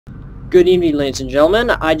Good evening, ladies and gentlemen.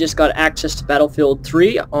 I just got access to Battlefield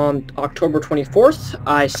 3 on October 24th.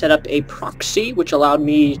 I set up a proxy, which allowed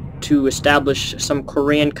me to establish some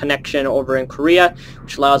Korean connection over in Korea,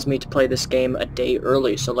 which allows me to play this game a day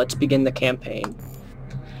early. So let's begin the campaign.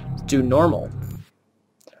 Let's do normal.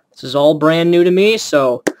 This is all brand new to me,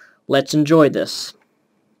 so let's enjoy this.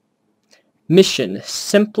 Mission: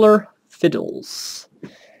 Semper Fidelis.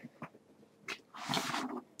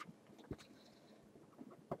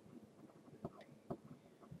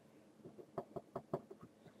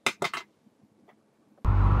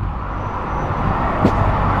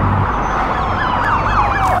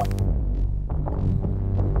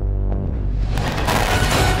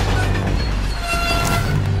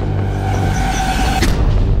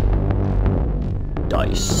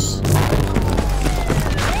 Dice.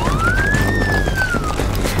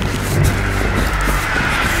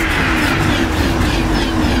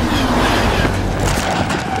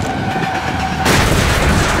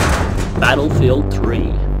 Battlefield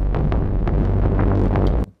 3.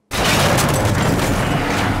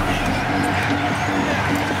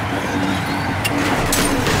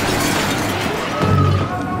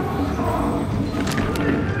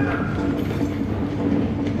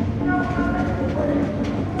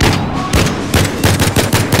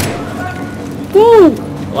 Woo!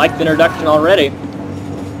 I like the introduction already.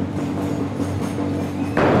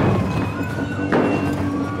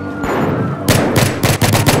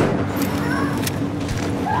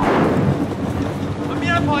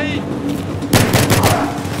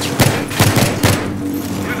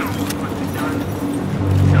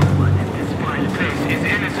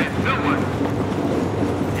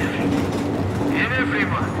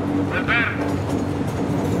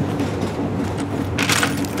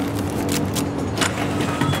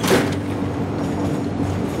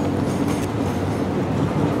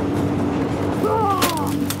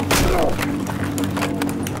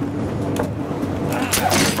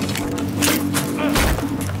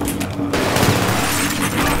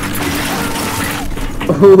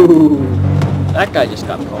 Ooh, that guy just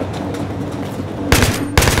got called.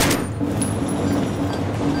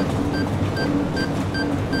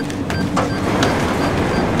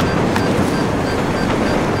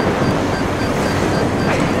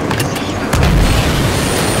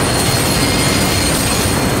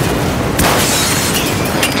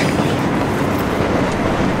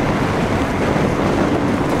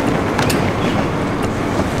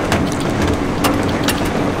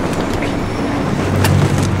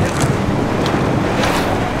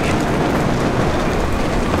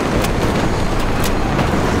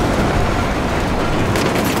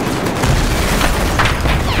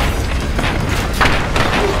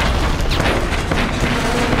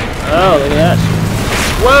 Oh, look at that.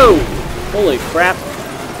 Whoa! Holy crap.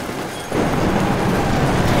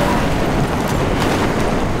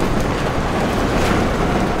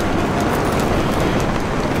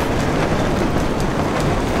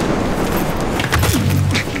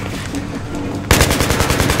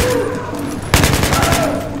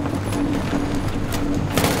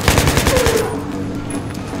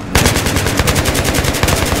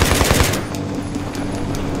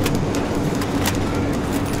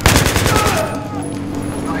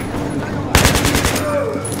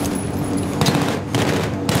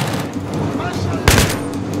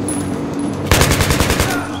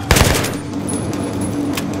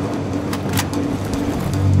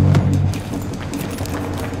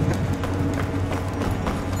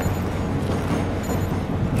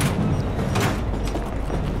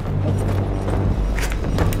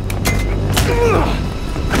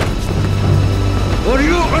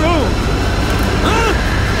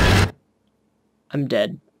 I'm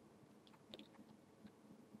dead.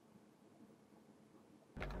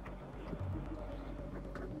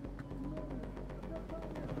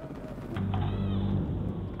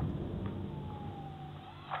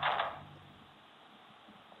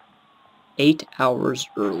 Eight hours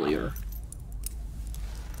earlier.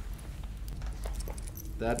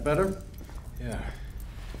 That better? Yeah.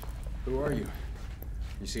 Who are you?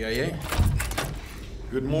 You CIA?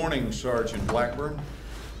 Good morning, Sergeant Blackburn.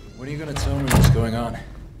 When are you going to tell me what's going on?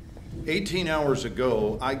 18 hours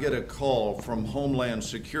ago, I get a call from Homeland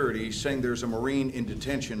Security saying there's a Marine in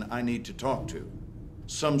detention I need to talk to.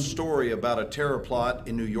 Some story about a terror plot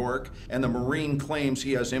in New York, and the Marine claims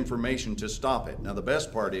he has information to stop it. Now, the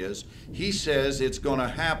best part is, he says it's going to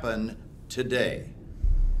happen today.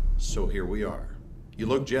 So here we are. You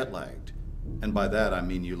look jet-lagged, and by that I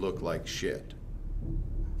mean you look like shit.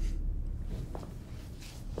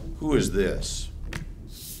 Who is this?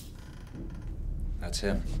 That's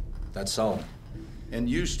him. That's Solomon. And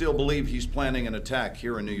you still believe he's planning an attack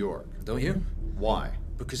here in New York? Don't you? Why?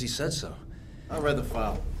 Because he said so. I read the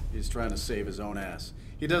file. He's trying to save his own ass.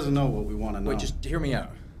 He doesn't know what we want to know. Wait, just hear me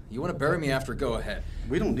out. You want to bury me after, go ahead.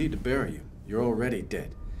 We don't need to bury you. You're already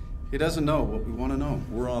dead. He doesn't know what we want to know.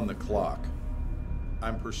 We're on the clock.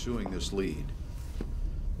 I'm pursuing this lead.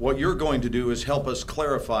 What you're going to do is help us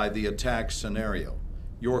clarify the attack scenario.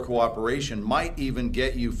 Your cooperation might even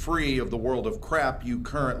get you free of the world of crap you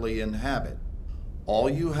currently inhabit. All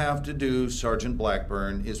you have to do, Sergeant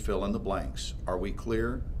Blackburn, is fill in the blanks. Are we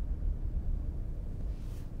clear?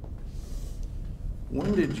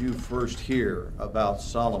 When did you first hear about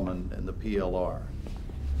Solomon and the PLR?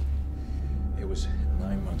 It was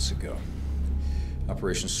 9 months ago.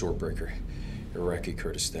 Operation Swordbreaker, Iraqi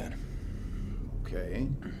Kurdistan. Okay.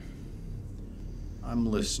 I'm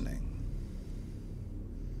listening.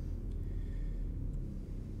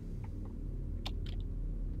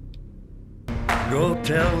 Go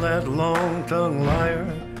tell that long-tongued liar,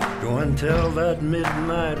 go and tell that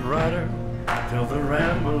midnight rider, tell the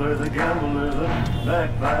rambler, the gambler, the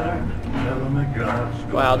backbiter, tell him that God's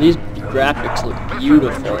good. Wow, these graphics look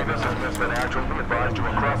beautiful.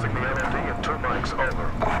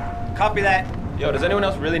 Copy that. Yo, does anyone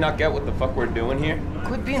else really not get what the fuck we're doing here?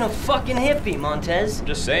 Quit being a fucking hippie, Montez. I'm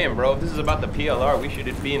just saying, bro, if this is about the PLR, we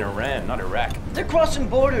should be in Iran, not Iraq. They're crossing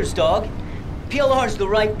borders, dog. PLR's the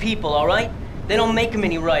right people, all right? They don't make them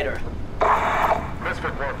any righter.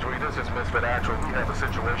 Misfit 1-3, this is Misfit Actual. We have a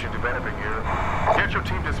situation developing here. Get your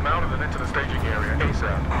team dismounted and into the staging area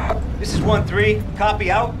ASAP. This is 1-3. Copy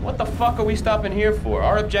out. What the fuck are we stopping here for?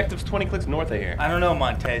 Our objective's 20 clicks north of here. I don't know,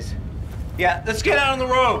 Montez. Yeah, let's get out on the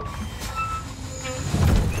road.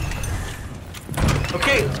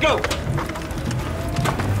 Okay, let's go.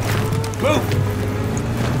 Move.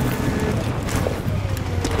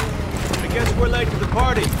 I guess we're late to the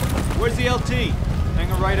party. Where's the LT?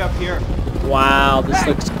 Hanging right up here. Wow, this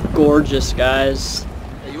looks gorgeous, guys.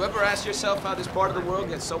 Hey, you ever ask yourself how this part of the world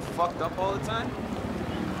gets so fucked up all the time?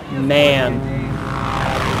 Man.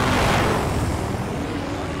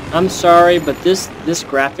 I'm sorry, but this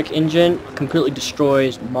graphic engine completely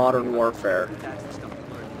destroys Modern Warfare.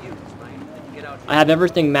 I have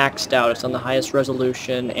everything maxed out. It's on the highest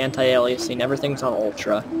resolution, anti-aliasing, everything's on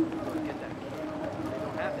ultra.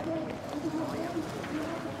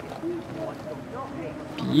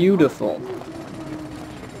 Beautiful.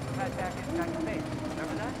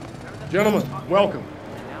 Gentlemen, welcome.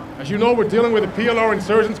 As you know, we're dealing with the PLR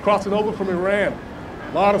insurgents crossing over from Iran.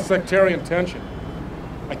 A lot of sectarian tension.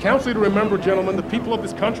 I counsel you to remember, gentlemen, the people of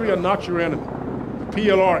this country are not your enemy. The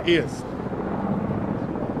PLR is.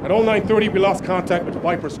 At 0930, we lost contact with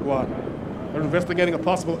Viper Squad. They're investigating a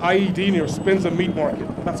possible IED near Spinza Meat Market.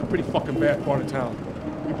 That's a pretty fucking bad part of town.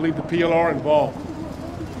 We believe the PLR involved.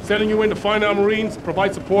 Sending you in to find our Marines,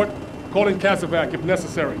 provide support, call in Casevac if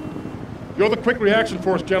necessary. You're the quick reaction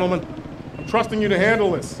force, gentlemen. I'm trusting you to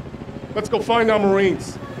handle this. Let's go find our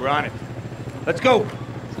Marines. We're on it. Let's go.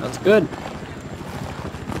 Sounds good.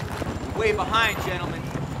 Way behind, gentlemen.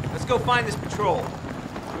 Let's go find this patrol.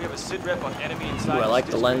 We have a SID rep on enemy inside. Ooh, I like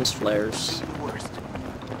the lens flares.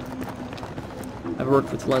 I've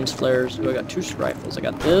worked with lens flares. Ooh, I got 2 rifles. I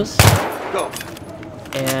got this. Go.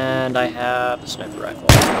 And I have a sniper rifle.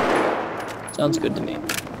 Sounds good to me.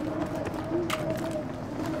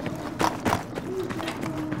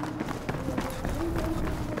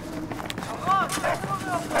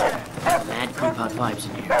 Bad creep-out vibes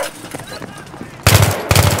in here.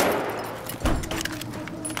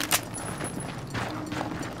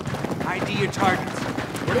 ID your targets.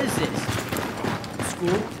 What is this?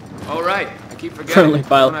 School? All right, I keep forgetting. Friendly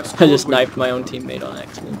file. We don't have I just school knifed my own teammate on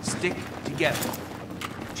accident. Stick together.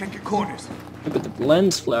 Check your corners. Look at the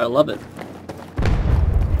lens flare. I love it.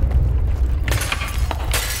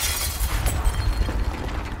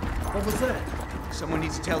 What was that? Someone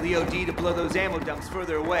needs to tell the OD to blow those ammo dumps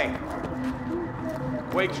further away.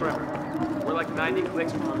 Wake Tremor. We're like 90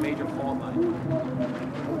 clicks from a major fault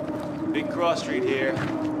line. Big cross street here.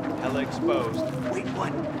 Hella exposed. Wait,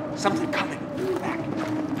 what? Something coming. Back.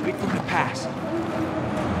 Wait for him to pass.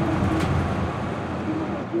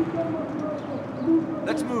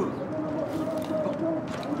 Let's move.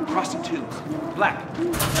 Oh, crossing tubes. Black.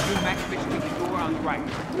 New Max Vision door on the right.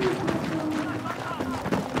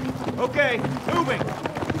 Okay, moving.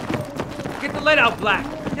 Get the lead out, Black.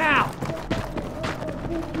 Now.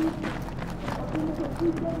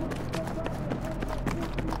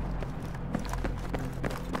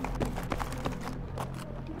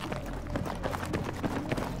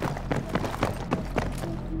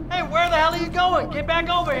 Hey, where the hell are you going? Get back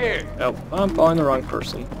over here. Oh, I'm following the wrong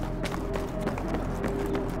person.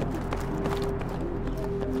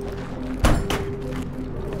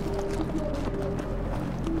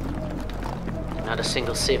 Not a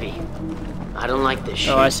single civvy. I don't like this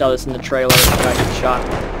shit. Oh, I saw this in the trailer. The guy got shot.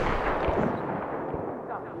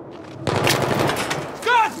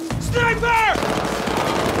 Gun! Sniper!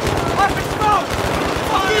 Up and smoke!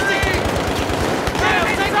 Easy!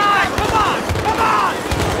 Get inside! Come on! Come on!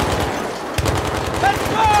 Let's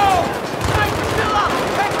go! Sniper still up!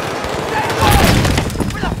 Hey, stay low!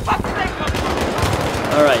 Where the fuck did they come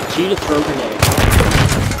from? Alright, G to throw grenade.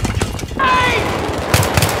 Hey!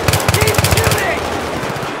 Keep shooting!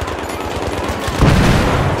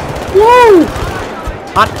 Woo!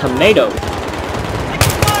 Hot tomato.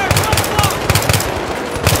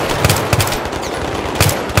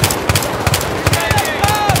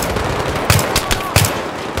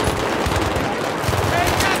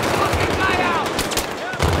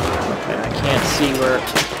 Okay, I can't see where...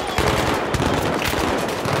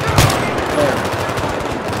 There.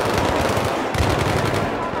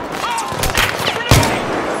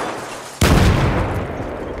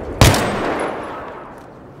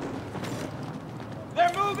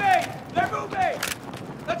 They're moving! They're moving!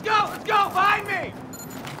 Let's go! Let's go! Behind me!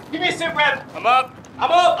 Give me a sit rep. I'm up.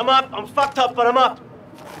 I'm up. I'm up. I'm fucked up, but I'm up.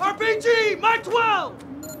 RPG! Mike 12!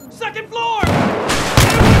 Second floor!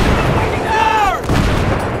 Down!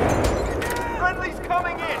 Friendly's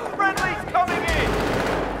coming in! Friendly's coming in!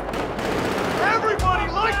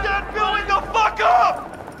 Everybody light that building the fuck up!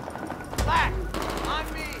 Black, on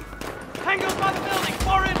me. Hang up by the building,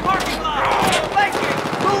 far in parking lot. Thank you.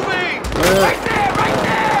 Moving! Right there, right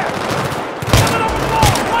there! Coming over the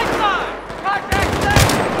wall, right side! Contact set!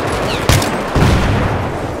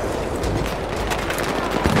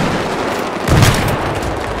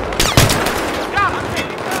 Got him,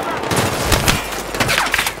 taking cover!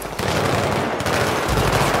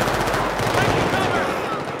 Taking cover!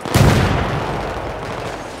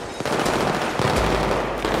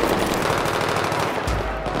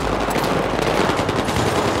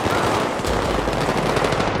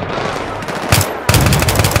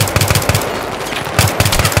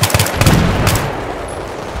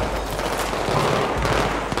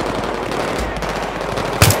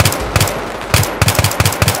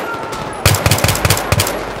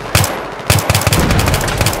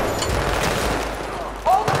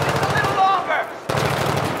 Hold him just a little longer!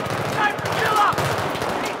 Sniper, still up!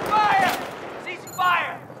 Cease fire! Cease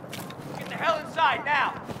fire! Get the hell inside now!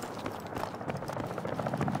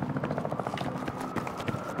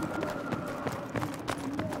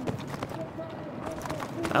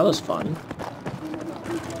 That was fun.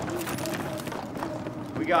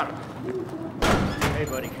 We got him. Hey,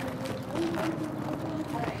 buddy.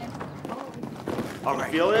 All right.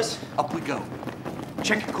 Feel this? Up we go.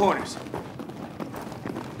 Check your corners.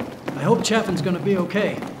 I hope Chaffin's gonna be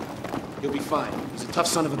okay. He'll be fine. He's a tough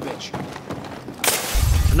son of a bitch.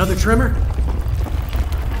 Another trimmer?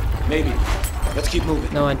 Maybe. Let's keep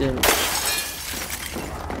moving. No, I didn't.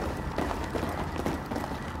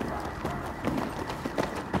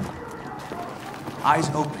 Eyes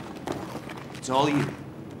open. It's all you.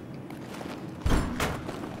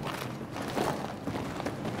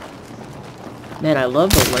 Man, I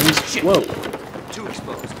love the lens. Shit. Whoa. Too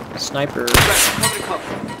exposed. Sniper. Cover to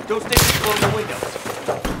cover. Don't stay too close to the windows.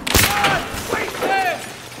 Wait there!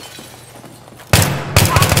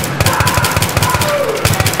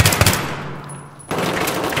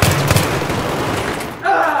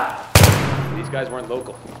 These guys weren't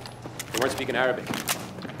local. They weren't speaking Arabic.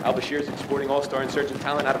 Al-Bashir's exporting all-star insurgent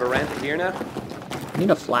talent out of Iran to here now? I need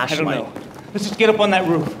a flashlight. Let's just get up on that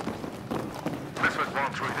roof. Misfit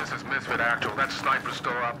 1-3, this is Misfit Actual. That sniper's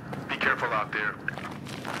still up. Be careful out there.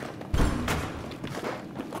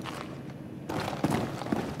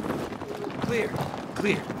 Clear.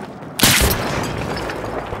 Clear.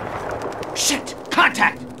 Shit!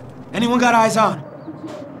 Contact! Anyone got eyes on?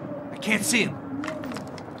 I can't see him.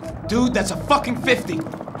 Dude, that's a fucking 50.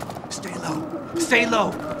 Stay low. Stay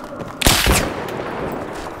low.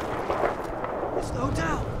 It's the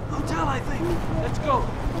hotel. Hotel, I think. Let's go.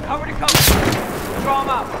 Cover to cover. Draw him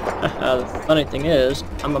out. The funny thing is,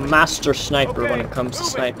 I'm a master sniper when it comes to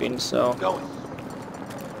sniping, so... Going.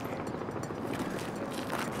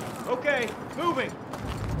 Okay, moving.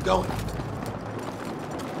 Going.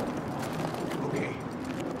 Okay.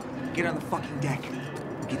 Get on the fucking deck.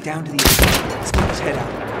 Get down to the edge. Stick his head out.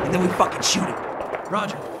 And then we fucking shoot him.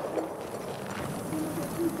 Roger.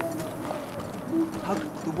 Hug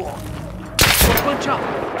the wall. Don't punch up.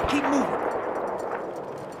 Keep moving.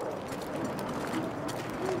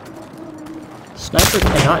 Sniper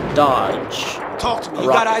cannot dodge. Talk to me. You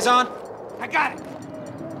got eyes on? I got it.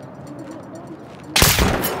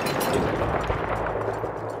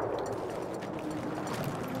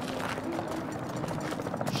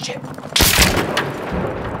 Shit.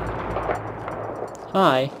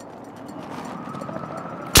 Hi.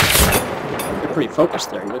 You're pretty focused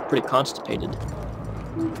there. You look pretty constipated.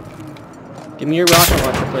 Give me your rocket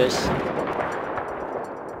launcher, please.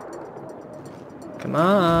 Come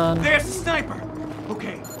on. There's the sniper.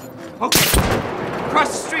 Okay. Across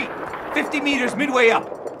the street. 50 meters midway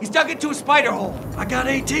up. He's dug into a spider hole. I got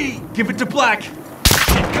AT. Give it to Black.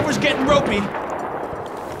 Shit, cover's getting ropey.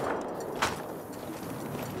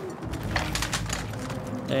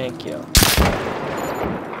 Thank you.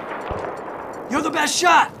 You're the best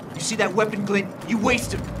shot. You see that weapon glint? You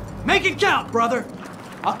waste him. Make it count, brother.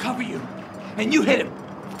 I'll cover you. And you hit him.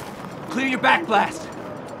 Clear your back blast.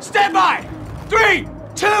 Stand by. 3,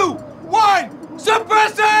 2, 1.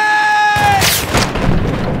 Suppress it!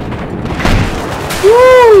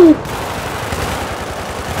 Woo!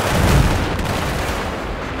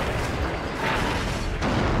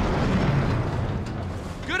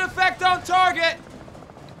 Good effect on target.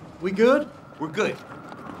 We good? We're good.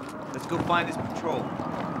 Let's go find this patrol.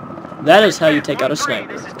 That is how you take out a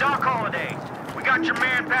sniper. This is Doc Holliday. We got your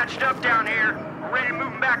man patched up down here. We're ready to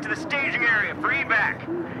move him back to the staging area for evac.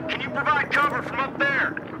 Can you provide cover from up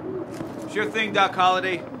there? Sure thing, Doc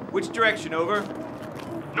Holliday. Which direction, over?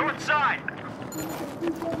 North side.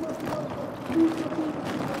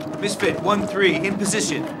 Misfit 1-3, in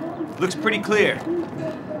position. Looks pretty clear.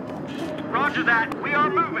 Roger that. We are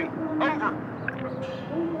moving. Over.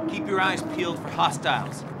 Keep your eyes peeled for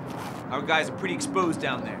hostiles. Our guys are pretty exposed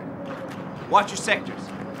down there. Watch your sectors.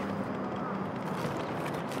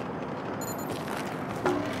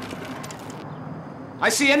 I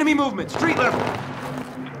see enemy movement. Street level.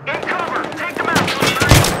 In cover. Take them out.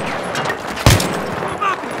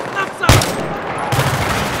 Left side!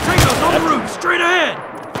 Tringo's on the roof, straight ahead!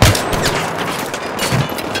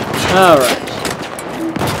 Alright.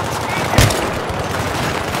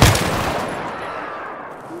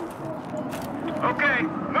 Okay,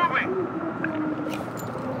 moving.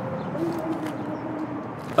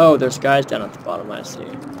 Oh, there's guys down at the bottom, I see.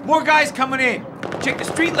 More guys coming in. Check the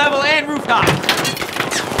street level and rooftop.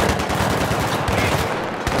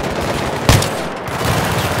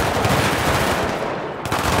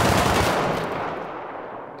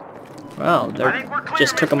 Wow, they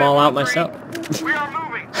just took them all out myself. We are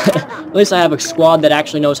moving. At least I have a squad that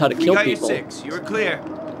actually knows how to kill got people. Your 6. You were clear.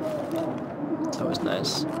 It's always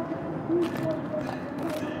nice.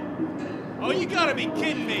 Oh, you gotta be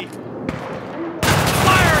kidding me.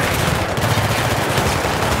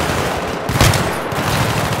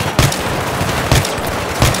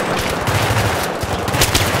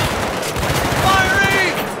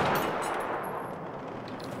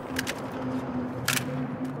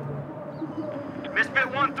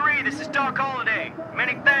 Misfit 1-3, this is Doc Holliday.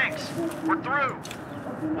 Many thanks. We're through.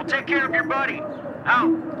 We'll take care of your buddy.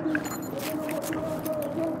 Out.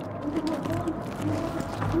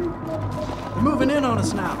 They're moving in on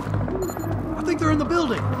us now. I think they're in the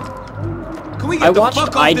building. Can we get I the watched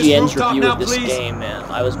fuck off this IGN's rooftop review now, of this please? game, man.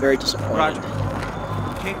 I was very disappointed. Roger.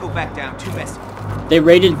 Can't go back down. Too messy. They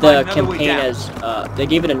rated the Find another way campaign down. as, they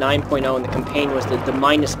gave it a 9.0, and the campaign was the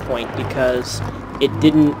minus point because it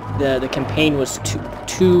didn't, the campaign was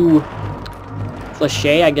too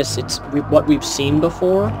cliche. I guess it's what we've seen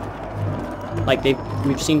before. Like,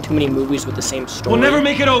 we've seen too many movies with the same story. We'll never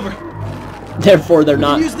make it over. Therefore, they're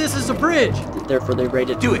not. Use this as a bridge. Therefore, they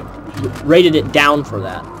rated Do it down for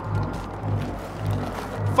that.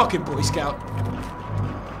 Fucking Boy Scout.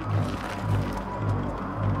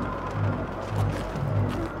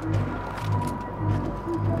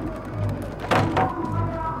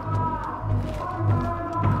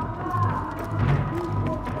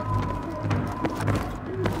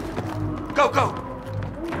 Go, go.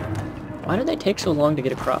 Why did they take so long to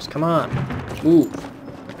get across? Come on. Move.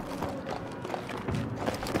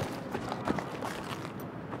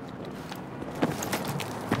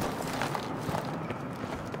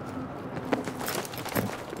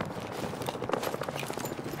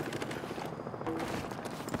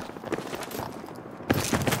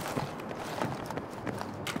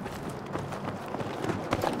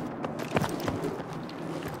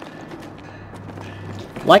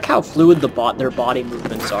 Like how fluid their body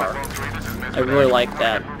movements are. I really like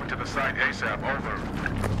that.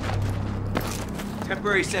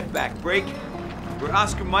 Temporary setback. Break. We're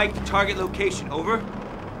Oscar Mike to target location. Over.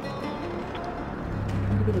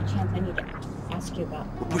 I'll give you the chance I need to ask you about.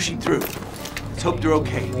 We're pushing through. Let's hope they're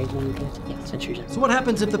okay. So what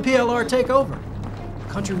happens if the PLR take over? A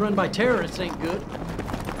country run by terrorists ain't good.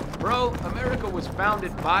 Bro, America was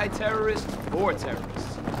founded by terrorists for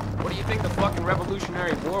terrorists. What do you think the fucking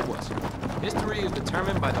Revolutionary War was? History is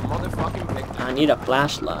determined by the motherfucking victim. I need a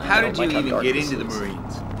flashlight. How did you even get into the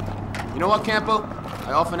Marines? You know what, Campo?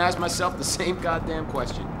 I often ask myself the same goddamn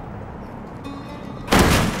question.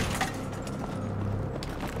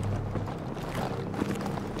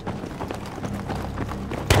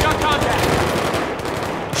 Got contact!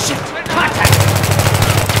 Shit! Contact!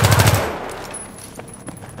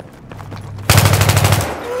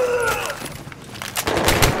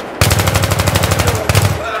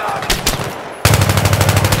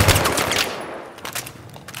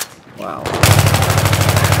 Wow.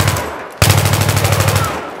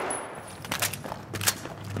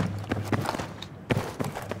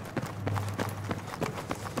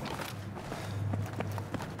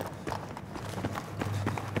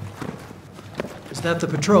 Is that the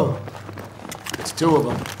patrol? It's two of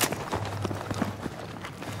them.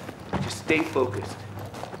 Just stay focused.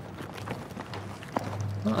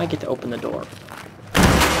 Well, I get to open the door.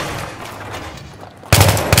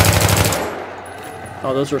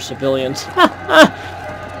 Oh, those were civilians.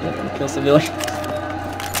 Let them kill civilians.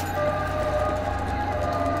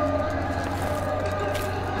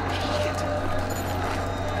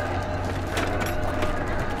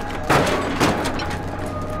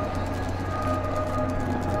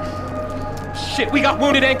 Shit, we got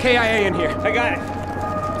wounded NKIA in here. I got it.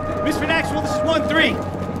 Misfit Actual, this is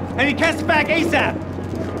 1-3. I need cast it back ASAP.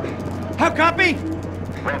 How copy?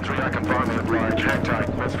 1-3, I confirm and oblige. Hang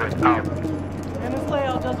tight. Misfit out. And this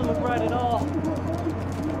layout doesn't look right at all.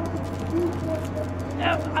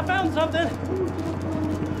 Yeah, I found something.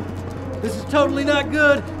 This is totally not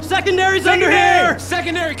good. Secondary's under here!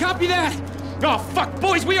 Secondary, copy that! Oh, fuck,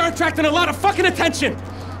 boys, we are attracting a lot of fucking attention!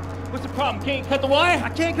 What's the problem? Can't cut the wire? I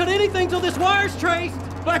can't cut anything till this wire's traced.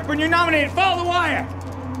 Blackburn, you're nominated. Follow the wire.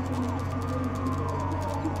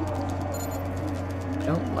 I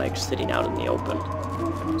don't like sitting out in the open.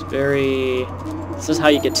 It's very... This is how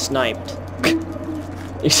you get sniped.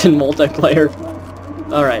 It's in multiplayer.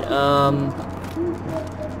 Alright,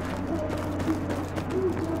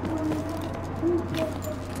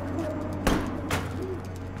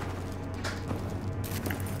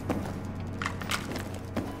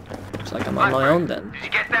 looks like I'm on my own then. Did you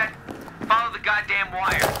get that? Follow the goddamn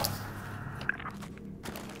wire.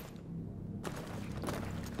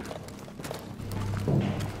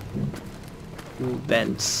 Ooh,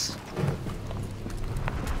 vents.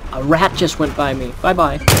 A rat just went by me.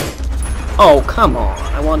 Bye-bye. Oh, come on.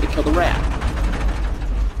 I wanted to kill the rat.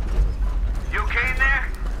 You okay in there?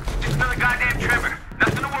 Just another goddamn tremor.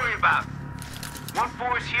 Nothing to worry about.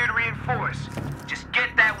 1-4 is here to reinforce. Just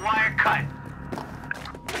get that wire cut.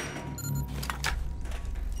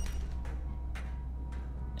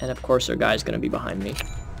 And of course their guy's gonna be behind me.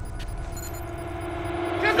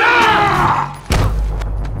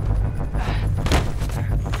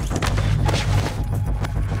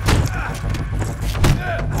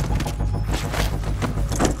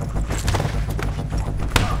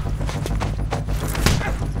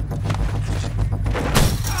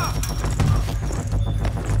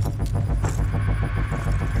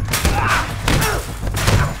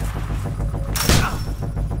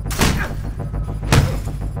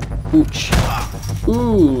 Ooch.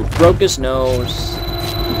 Ooh, broke his nose.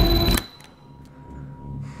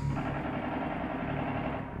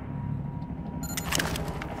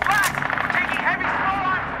 Taking heavy smoke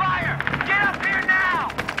on fire! Get up here now!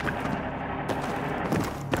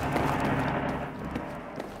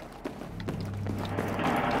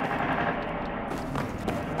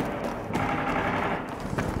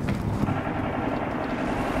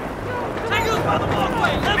 Tango's by the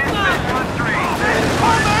walkway! Left side! 1-3.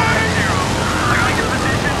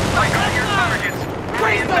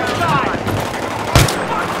 Raise that side!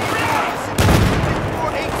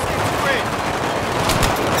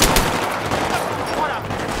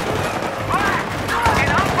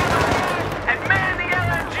 And man the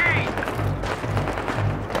LMG!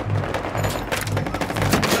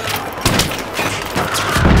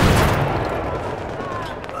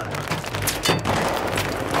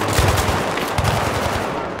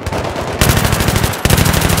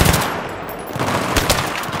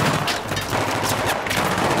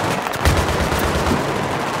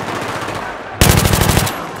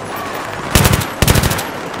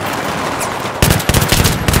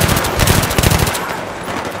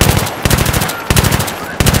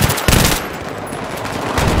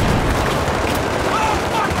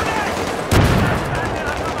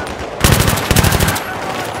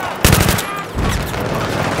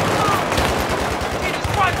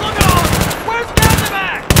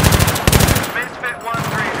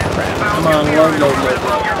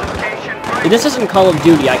 This isn't Call of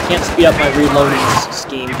Duty. I can't speed up my reloading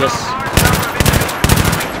scheme. Just.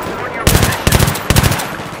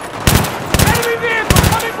 Enemy vehicle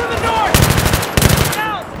coming from the north!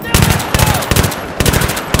 Down!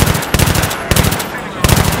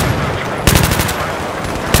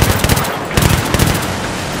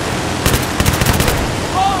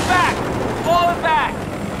 Fall back! Fall back!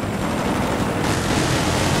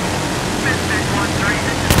 Mystic 1-3,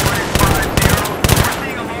 this is 1-5-0. We're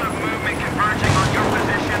seeing a lot of movement converging on your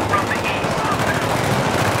position from the east.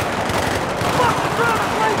 Fuck the ground,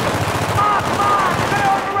 please! Come on! They're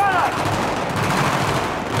gonna overrun us!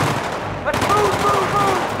 Let's move!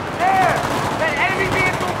 There! That enemy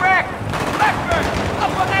vehicle wrecked! Leftward!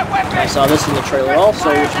 Up on that weapon! I saw this in the trailer also,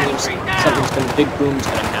 which means big boom's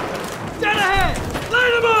gonna happen. Dead ahead!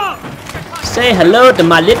 Light them up! Say hello to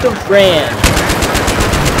my little friend.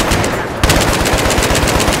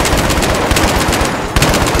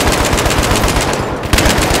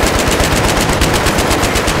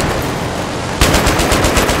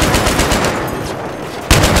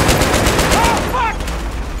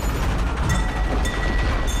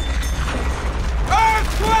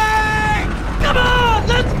 Earthquake! Come on!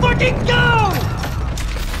 Let's fucking go!